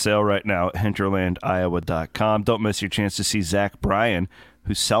are on sale right now at hinterlandiowa.com. Don't miss your chance to see Zach Bryan,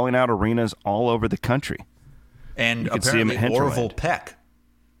 who's selling out arenas all over the country. And apparently Orville Peck.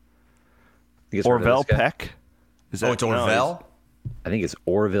 Orville Peck? It's Orville? I think it's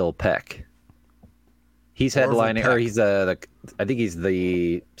Orville Peck. He's headlining, or he's I think he's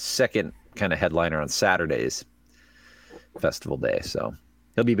the second kind of headliner on Saturday's festival day. So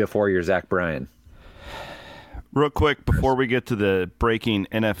he'll be before your Zach Bryan. Real quick, before we get to the breaking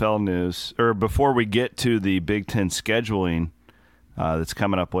NFL news, or before we get to the Big Ten scheduling that's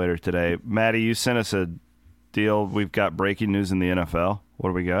coming up later today, Maddie, you sent us a deal. We've got breaking news in the NFL. What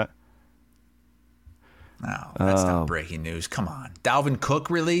do we got? No, that's not breaking news. Come on. Dalvin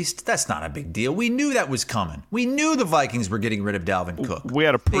Cook released? That's not a big deal. We knew that was coming. We knew the Vikings were getting rid of Dalvin Cook. We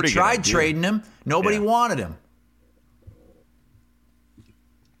had a pretty They tried trading him. Nobody wanted him.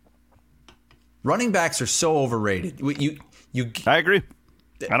 Running backs are so overrated. I agree.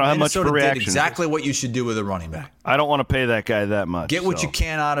 I don't have much of a reaction. Did exactly what you should do with a running back. I don't want to pay that guy that much. Get what you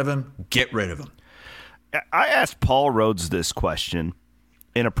can out of him. Get rid of him. I asked Paul Rhodes this question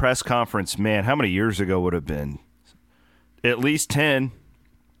in a press conference, man, how many years ago would it have been? At least 10.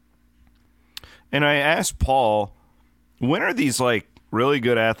 And I asked Paul, when are these like really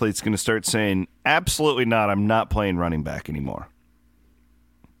good athletes going to start saying, absolutely not, I'm not playing running back anymore?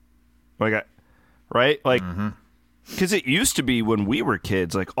 Right? Like, because it used to be when we were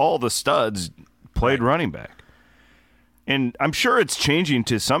kids, like all the studs played running back. And I'm sure it's changing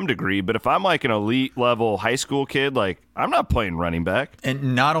to some degree, but if I'm like an elite level high school kid, like I'm not playing running back.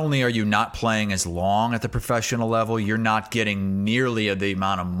 And not only are you not playing as long at the professional level, you're not getting nearly the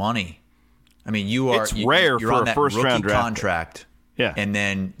amount of money. I mean, it's rare you're for on a that first round rookie draft contract. Yeah. And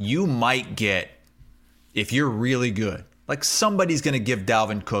then you might get, if you're really good, like somebody's going to give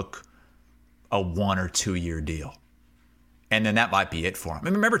Dalvin Cook a 1 or 2 year deal. And then that might be it for him. I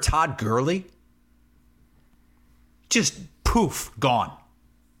mean, remember Todd Gurley? Just poof, gone.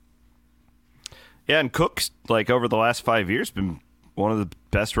 Yeah, and Cook's, like, over the last 5 years, been one of the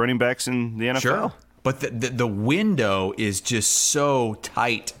best running backs in the NFL. Sure. But the window is just so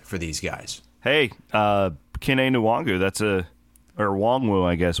tight for these guys. Hey, Kene Nwangwu, or Nwangwu,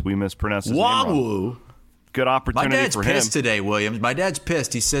 I guess. We mispronounced his name wrong. Good opportunity for him. My dad's pissed today, Williams. My dad's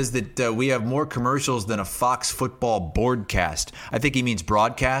pissed. He says that we have more commercials than a Fox football broadcast. I think he means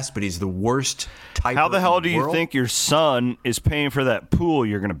broadcast, but he's the worst type. How the hell do you think your son is paying for that pool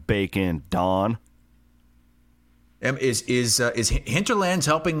you're going to bake in, Don? Is Hinterlands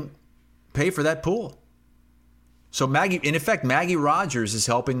helping pay for that pool? So in effect, Maggie Rogers is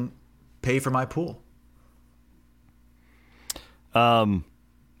helping pay for my pool.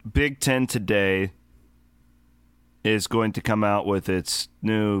 Big Ten today is going to come out with its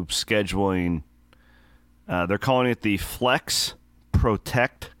new scheduling. They're calling it the Flex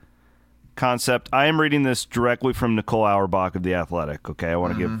Protect concept. I am reading this directly from Nicole Auerbach of The Athletic. Okay, I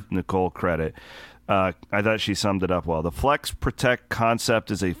want to give Nicole credit. I thought she summed it up well. The Flex Protect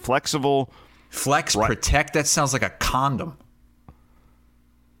concept is a flexible... Flex Protect? That sounds like a condom.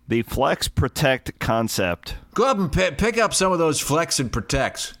 The Flex Protect concept. Go up and pick up some of those Flex and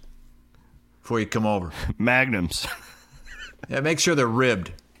Protects before you come over. Magnums. Yeah, make sure they're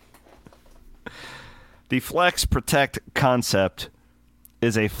ribbed. The Flex Protect concept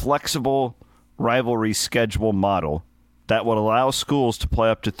is a flexible rivalry schedule model that would allow schools to play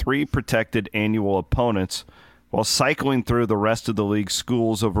up to 3 protected annual opponents while cycling through the rest of the league's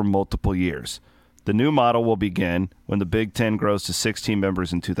schools over multiple years. The new model will begin when the Big Ten grows to 16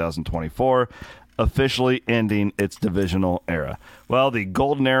 members in 2024, officially ending its divisional era. Well, the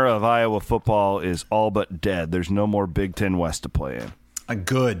golden era of Iowa football is all but dead. There's no more Big Ten West to play in.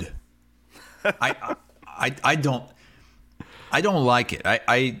 Good. I don't like it.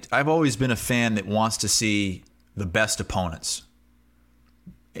 I've always been a fan that wants to see the best opponents.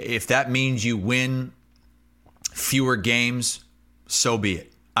 If that means you win fewer games, so be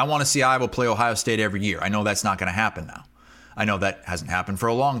it. I want to see Iowa play Ohio State every year. I know that's not going to happen now. I know that hasn't happened for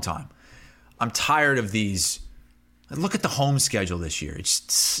a long time. I'm tired of these. Look at the home schedule this year. It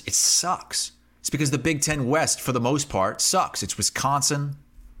sucks. It's because the Big Ten West, for the most part, sucks. It's Wisconsin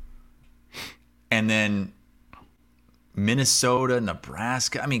and then Minnesota,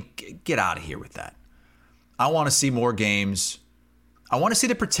 Nebraska. I mean, get out of here with that. I want to see more games. I want to see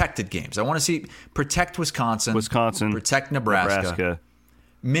the protected games. I want to see protect Wisconsin, protect Nebraska.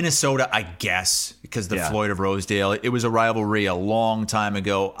 Minnesota, I guess, because the Floyd of Rosedale. It was a rivalry a long time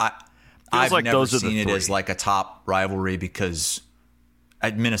ago. I've never seen it as like a top rivalry because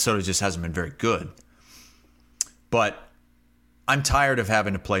Minnesota just hasn't been very good. But I'm tired of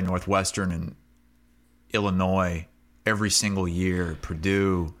having to play Northwestern and Illinois every single year.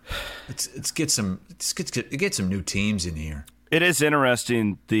 Purdue. Let's get some new teams in here. It is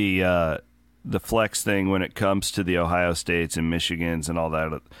interesting the flex thing when it comes to the Ohio States and Michigans and all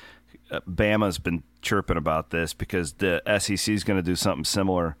that. Bama's been chirping about this because the SEC is going to do something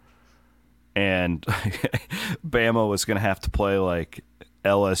similar, and Bama was going to have to play like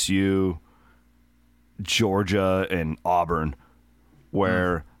LSU, Georgia, and Auburn,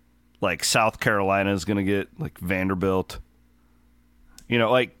 where like South Carolina is going to get like Vanderbilt. You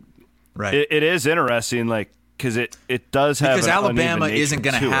know, like right. It is interesting, like. Because it does have because Alabama isn't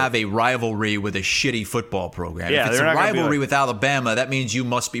going to have a rivalry with a shitty football program. Yeah, if it's a rivalry with Alabama, that means you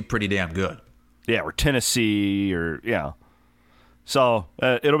must be pretty damn good. Yeah, or Tennessee, or So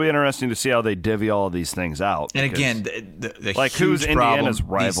it'll be interesting to see how they divvy all of these things out. And again, the like huge who's Indiana's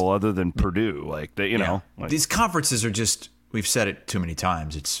rival other than Purdue? Like these conferences are just. We've said it too many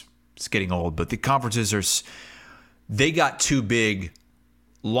times. It's getting old, but the conferences they got too big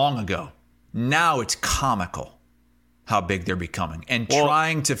long ago. Now it's comical how big they're becoming. And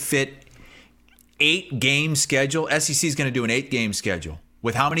trying to fit 8-game schedule. SEC is going to do an 8-game schedule.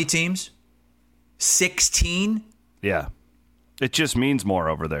 With how many teams? 16? Yeah. It just means more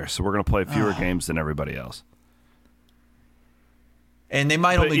over there. So we're going to play fewer games than everybody else. And they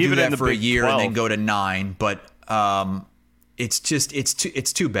might only do that for a year 12. And then go to 9. But it's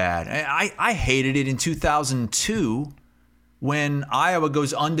too bad. I hated it in 2002. When Iowa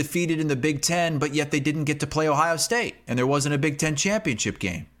goes undefeated in the Big Ten, but yet they didn't get to play Ohio State, and there wasn't a Big Ten championship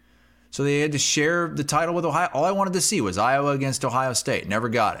game. So they had to share the title with Ohio. All I wanted to see was Iowa against Ohio State. Never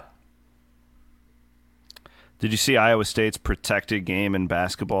got it. Did you see Iowa State's protected game in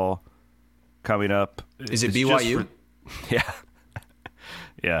basketball coming up? Is it BYU? Yeah.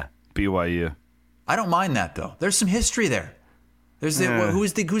 Yeah, BYU. I don't mind that, though. There's some history there. There's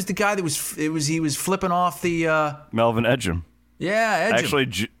who's the guy that was flipping off the Melvin Edgem. Yeah, Edgem.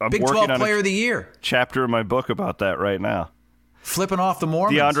 Actually, I'm Big 12 Player of the Year. Chapter in my book about that right now. Flipping off the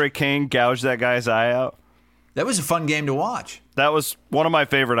Mormons. DeAndre King gouged that guy's eye out. That was a fun game to watch. That was one of my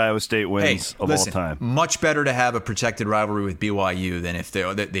favorite Iowa State wins of all time. Much better to have a protected rivalry with BYU than if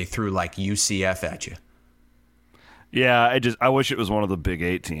they threw like UCF at you. Yeah, I wish it was one of the Big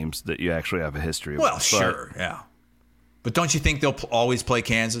 8 teams that you actually have a history with. Well, sure, yeah. But don't you think they'll always play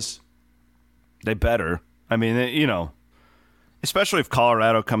Kansas? They better. I mean, especially if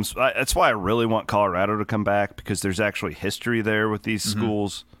Colorado comes. That's why I really want Colorado to come back, because there's actually history there with these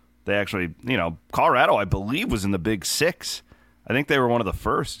schools. They actually, Colorado, I believe, was in the Big Six. I think they were one of the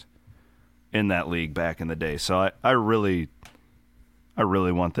first in that league back in the day. So I really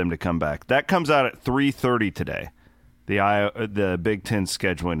want them to come back. That comes out at 3:30 today, the Big Ten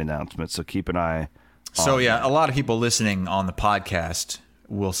scheduling announcement. So keep an eye on So, yeah, a lot of people listening on the podcast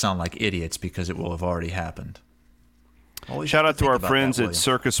will sound like idiots because it will have already happened. Shout out to our friends at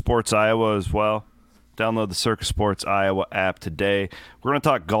Circus Sports Iowa as well. Download the Circus Sports Iowa app today. We're going to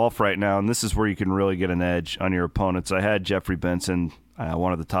talk golf right now, and this is where you can really get an edge on your opponents. I had Jeffrey Benson,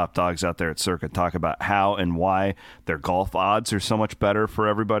 one of the top dogs out there at Circa, talk about how and why their golf odds are so much better for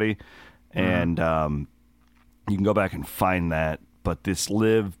everybody. And you can go back and find that. But this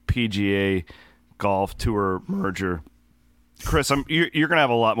LIV PGA Golf Tour merger, Chris, you're going to have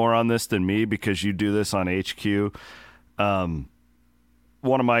a lot more on this than me because you do this on HQ.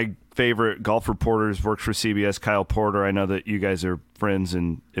 One of my favorite golf reporters works for CBS, Kyle Porter. I know that you guys are friends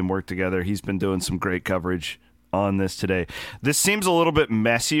and work together. He's been doing some great coverage on this today. This seems a little bit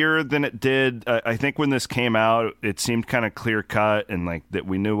messier than it did. I think when this came out, it seemed kind of clear cut and like that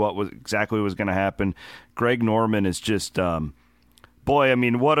we knew what was going to happen. Greg Norman is just, boy, I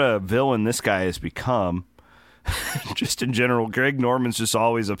mean, what a villain this guy has become. Just in general, Greg Norman's just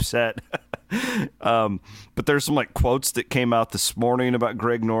always upset. But there's some quotes that came out this morning about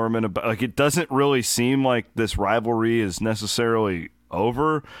Greg Norman. About it doesn't really seem like this rivalry is necessarily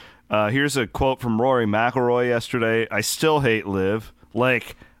over. Here's a quote from Rory McIlroy yesterday. I still hate LIV.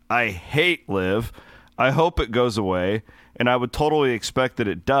 I hate LIV. I hope it goes away, and I would totally expect that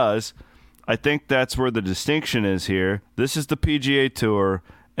it does. I think that's where the distinction is here. This is the PGA Tour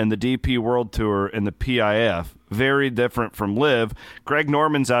and the DP World Tour and the PIF. Very different from LIV. Greg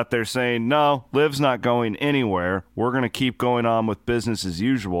Norman's out there saying, no, LIV's not going anywhere. We're going to keep going on with business as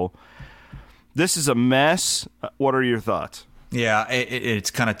usual. This is a mess. What are your thoughts? Yeah,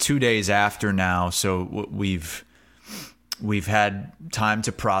 it's kind of 2 days after now, so we've had time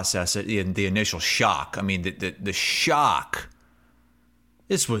to process it. The initial shock. I mean, the shock.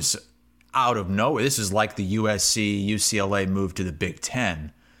 This was out of nowhere. This is like the USC, UCLA move to the Big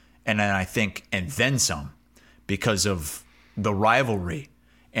Ten. And then I think, and then some, because of the rivalry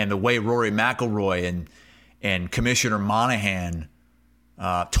and the way Rory McIlroy and Commissioner Monahan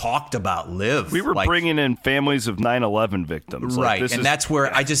talked about LIV. We were bringing in families of 9/11 victims. Right, and that's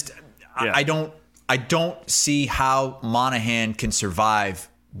where I don't see how Monahan can survive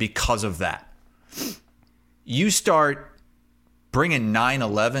because of that. You start bringing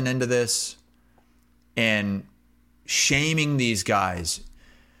 9/11 into this and shaming these guys,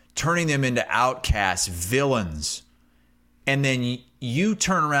 turning them into outcasts, villains, and then you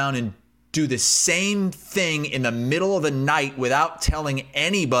turn around and do the same thing in the middle of the night without telling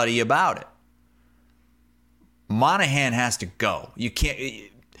anybody about it. Monahan has to go. You can't.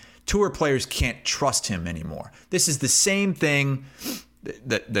 Tour players can't trust him anymore. This is the same thing.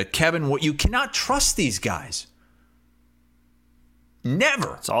 The Kevin, you cannot trust these guys.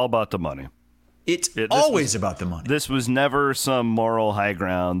 Never. It's all about the money. It's always about the money. This was never some moral high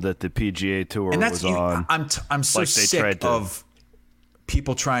ground that the PGA Tour was on. I'm so sick of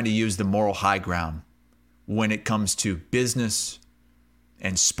people trying to use the moral high ground when it comes to business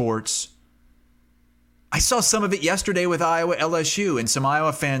and sports. I saw some of it yesterday with Iowa LSU and some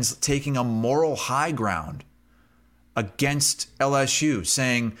Iowa fans taking a moral high ground against LSU,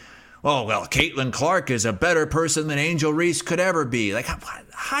 saying, oh, well, Caitlin Clark is a better person than Angel Reese could ever be. Like,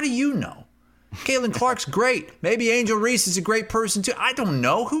 how do you know? Caitlin Clark's great. Maybe Angel Reese is a great person too. I don't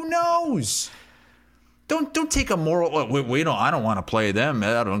know. Who knows? Don't take a moral. I don't want to play them.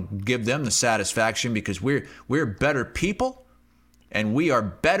 I don't give them the satisfaction because we're better people, and we are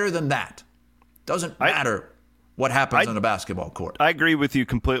better than that. Doesn't matter what happens on a basketball court. I agree with you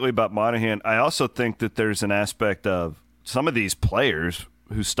completely about Monahan. I also think that there's an aspect of some of these players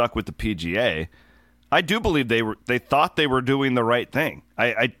who stuck with the PGA. I do believe they thought they were doing the right thing.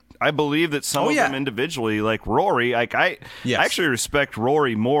 I believe that some of them individually, like Rory, I actually respect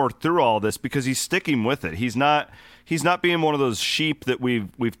Rory more through all this because he's sticking with it. He's not being one of those sheep that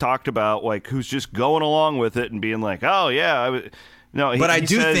we've talked about, like who's just going along with it and being like, oh yeah, no. But I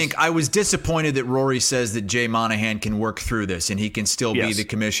think I was disappointed that Rory says that Jay Monahan can work through this and he can still be the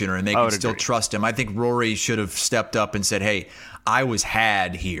commissioner and they can still trust him. I think Rory should have stepped up and said, hey, I was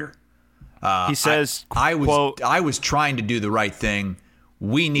had here. He says, I was trying to do the right thing.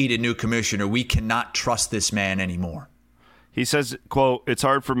 We need a new commissioner. We cannot trust this man anymore. He says, quote, it's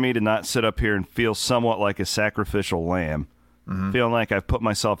hard for me to not sit up here and feel somewhat like a sacrificial lamb, feeling like I've put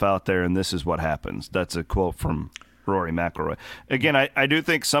myself out there and this is what happens. That's a quote from Rory McIlroy. Again, I do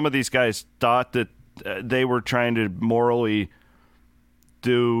think some of these guys thought that they were trying to morally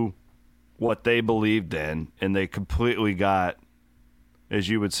do what they believed in, and they completely got, as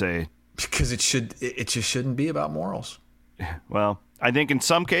you would say, because it just shouldn't be about morals. Well, I think in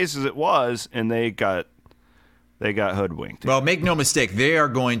some cases it was, and they got hoodwinked. Well, make no mistake, they are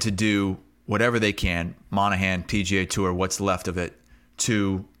going to do whatever they can, Monahan, PGA Tour, what's left of it,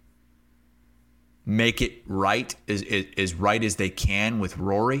 to make it right, as right as they can with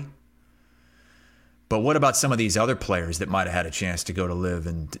Rory. But what about some of these other players that might have had a chance to go to LIV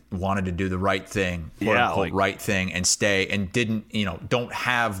and wanted to do the right thing, quote unquote, right thing, and stay, and didn't, don't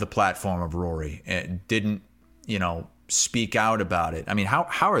have the platform of Rory, and didn't, speak out about it? I mean,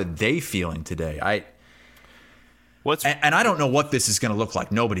 how are they feeling today? And I don't know what this is going to look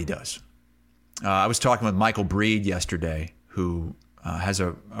like. Nobody does. I was talking with Michael Breed yesterday, who has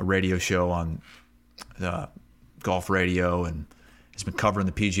a radio show on the Golf Radio and has been covering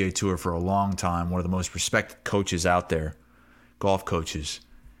the PGA Tour for a long time, one of the most respected coaches out there, golf coaches.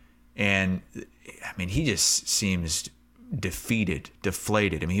 And, I mean, he just seems defeated,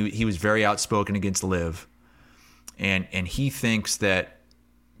 deflated. I mean, he was very outspoken against LIV, and he thinks that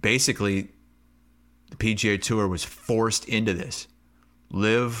basically the PGA Tour was forced into this.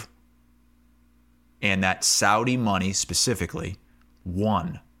 LIV and that Saudi money specifically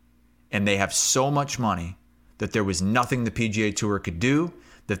won. And they have so much money that there was nothing the PGA Tour could do,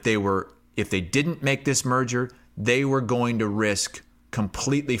 that if they didn't make this merger, they were going to risk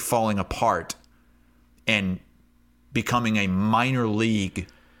completely falling apart and becoming a minor league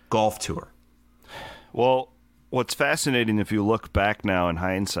golf tour. Well, what's fascinating, if you look back now in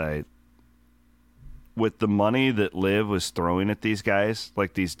hindsight, with the money that LIV was throwing at these guys,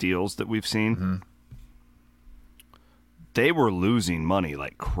 like these deals that we've seen, they were losing money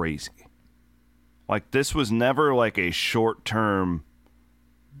like crazy. Like, this was never like a short-term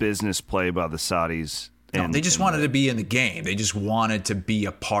business play by the Saudis. No, they just wanted to be in the game. They just wanted to be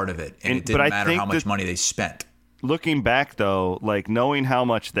a part of it, and it didn't matter how much money they spent. Looking back, though, like knowing how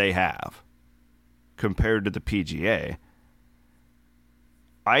much they have compared to the PGA,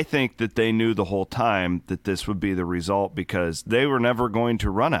 I think that they knew the whole time that this would be the result, because they were never going to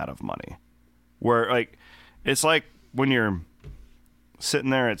run out of money. Where, like, it's like when you're sitting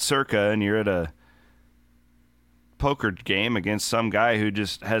there at Circa and you're at a poker game against some guy who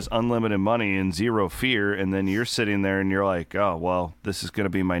just has unlimited money and zero fear, and then you're sitting there and you're like, oh, well, this is going to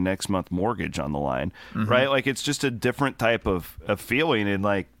be my next month mortgage on the line, right? Like, it's just a different type of feeling, and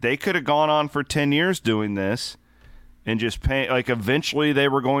like, they could have gone on for 10 years doing this and just pay, like, eventually they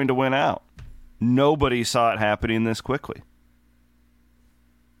were going to win out. Nobody saw it happening this quickly.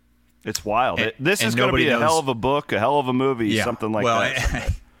 It's wild. This is going to be a hell of a book, a hell of a movie, something like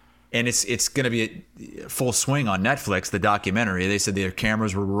that. And it's going to be a full swing on Netflix, the documentary. They said their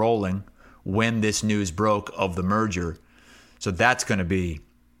cameras were rolling when this news broke of the merger. So that's going to be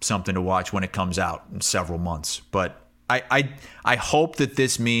something to watch when it comes out in several months. But I hope that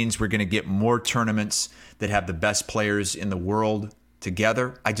this means we're going to get more tournaments that have the best players in the world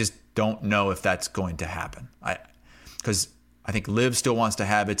together. I just don't know if that's going to happen. Because I think LIV still wants to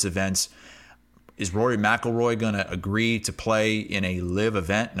have its events. Is Rory McIlroy going to agree to play in a LIV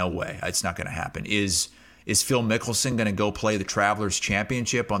event? No way. It's not going to happen. Is Phil Mickelson going to go play the Travelers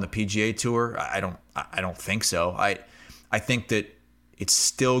Championship on the PGA Tour? I don't think so. I think that it's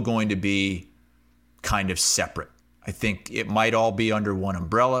still going to be kind of separate. I think it might all be under one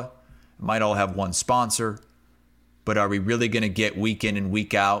umbrella. It might all have one sponsor. But are we really going to get week in and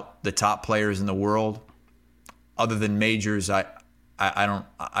week out the top players in the world? Other than majors, I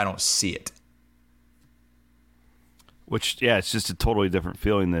don't see it. Which, yeah, it's just a totally different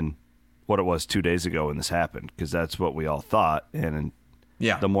feeling than what it was 2 days ago when this happened, because that's what we all thought. And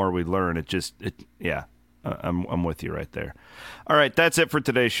the more we learn, I'm with you right there. All right, that's it for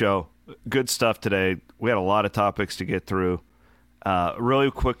today's show. Good stuff today. We had a lot of topics to get through. Really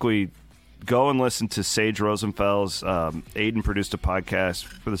quickly, go and listen to Sage Rosenfels. Aiden produced a podcast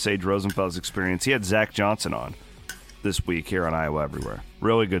for the Sage Rosenfels Experience. He had Zach Johnson on this week here on Iowa Everywhere.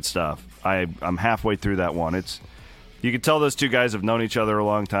 Really good stuff. I'm halfway through that one. You can tell those two guys have known each other a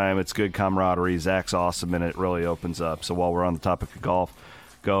long time. It's good camaraderie. Zach's awesome, and it really opens up. So while we're on the topic of golf,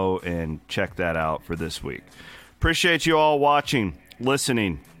 go and check that out for this week. Appreciate you all watching,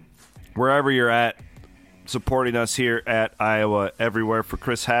 listening, wherever you're at, supporting us here at Iowa Everywhere. For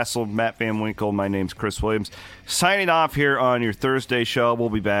Chris Hassel, Matt Van Winkle, my name's Chris Williams. Signing off here on your Thursday show. We'll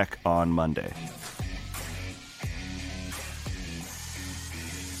be back on Monday.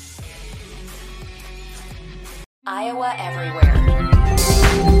 Iowa Everywhere.